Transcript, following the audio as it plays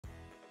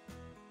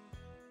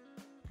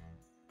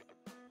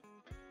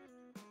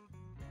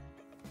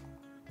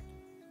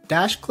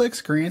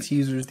DashClicks grants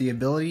users the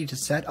ability to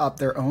set up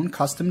their own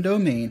custom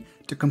domain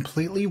to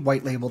completely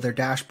white label their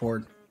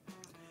dashboard.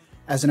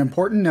 As an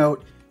important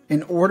note,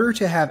 in order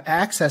to have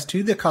access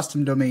to the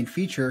custom domain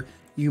feature,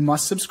 you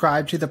must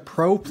subscribe to the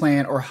Pro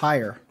plan or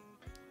higher.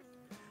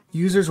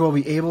 Users will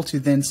be able to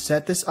then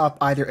set this up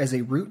either as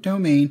a root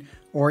domain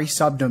or a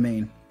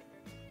subdomain.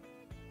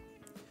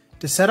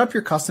 To set up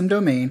your custom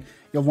domain,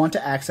 you'll want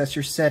to access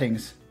your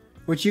settings,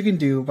 which you can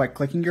do by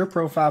clicking your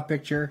profile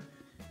picture,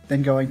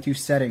 then going to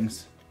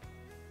Settings.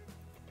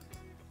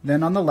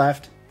 Then on the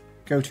left,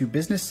 go to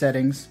Business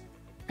Settings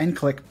and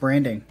click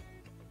Branding.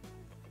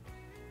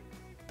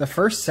 The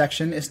first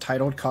section is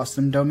titled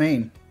Custom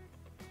Domain.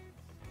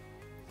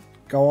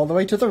 Go all the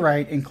way to the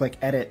right and click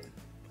Edit.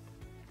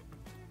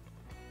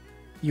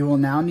 You will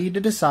now need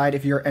to decide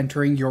if you're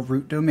entering your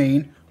root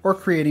domain or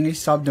creating a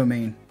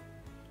subdomain.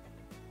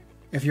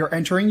 If you're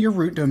entering your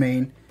root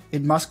domain,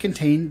 it must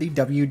contain the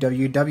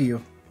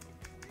www.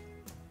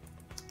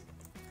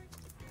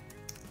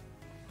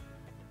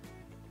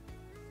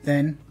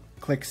 Then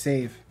click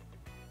Save.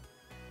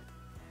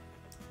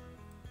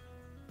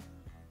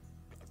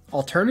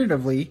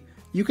 Alternatively,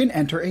 you can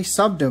enter a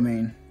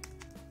subdomain.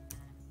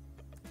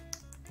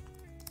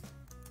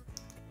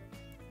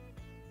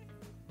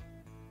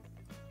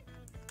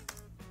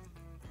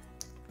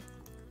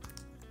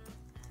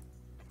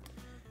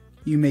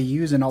 You may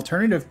use an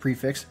alternative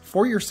prefix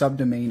for your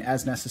subdomain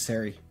as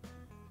necessary.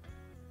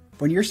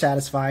 When you're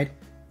satisfied,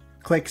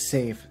 click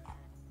Save.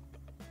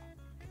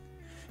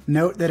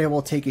 Note that it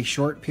will take a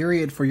short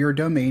period for your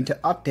domain to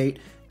update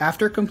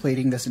after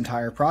completing this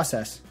entire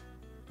process.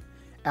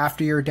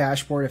 After your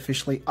dashboard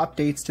officially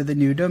updates to the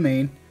new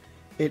domain,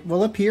 it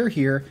will appear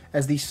here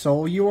as the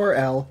sole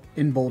URL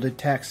in bolded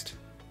text.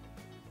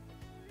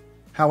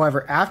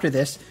 However, after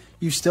this,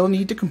 you still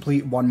need to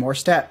complete one more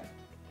step.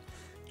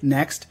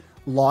 Next,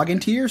 log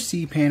into your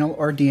cPanel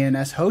or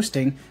DNS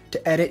hosting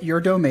to edit your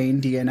domain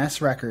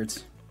DNS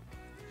records.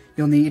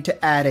 You'll need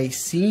to add a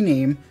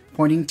CNAME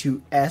pointing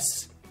to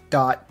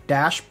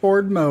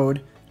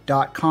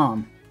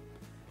s.dashboardmode.com.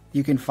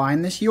 You can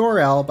find this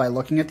URL by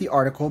looking at the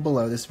article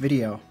below this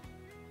video.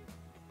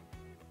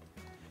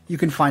 You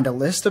can find a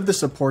list of the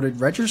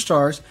supported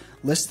registrars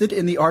listed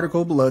in the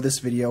article below this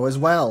video as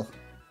well.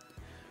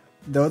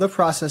 Though the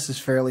process is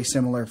fairly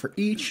similar for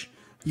each,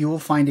 you will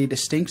find a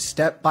distinct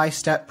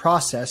step-by-step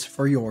process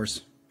for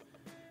yours.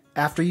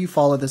 After you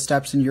follow the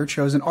steps in your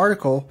chosen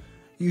article,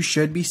 you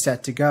should be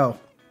set to go.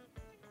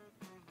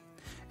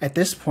 At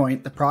this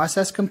point, the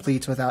process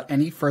completes without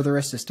any further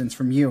assistance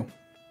from you.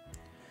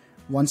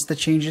 Once the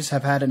changes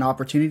have had an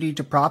opportunity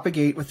to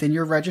propagate within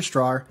your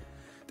registrar,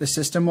 the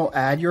system will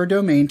add your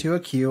domain to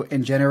a queue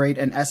and generate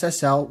an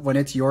SSL when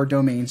it's your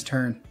domain's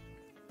turn.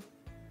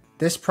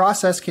 This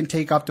process can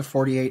take up to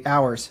 48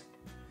 hours.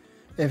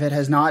 If it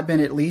has not been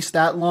at least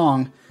that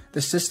long,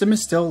 the system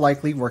is still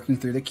likely working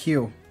through the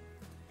queue.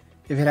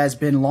 If it has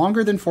been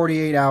longer than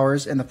 48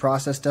 hours and the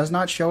process does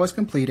not show as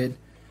completed,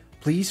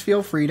 please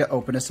feel free to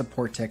open a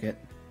support ticket.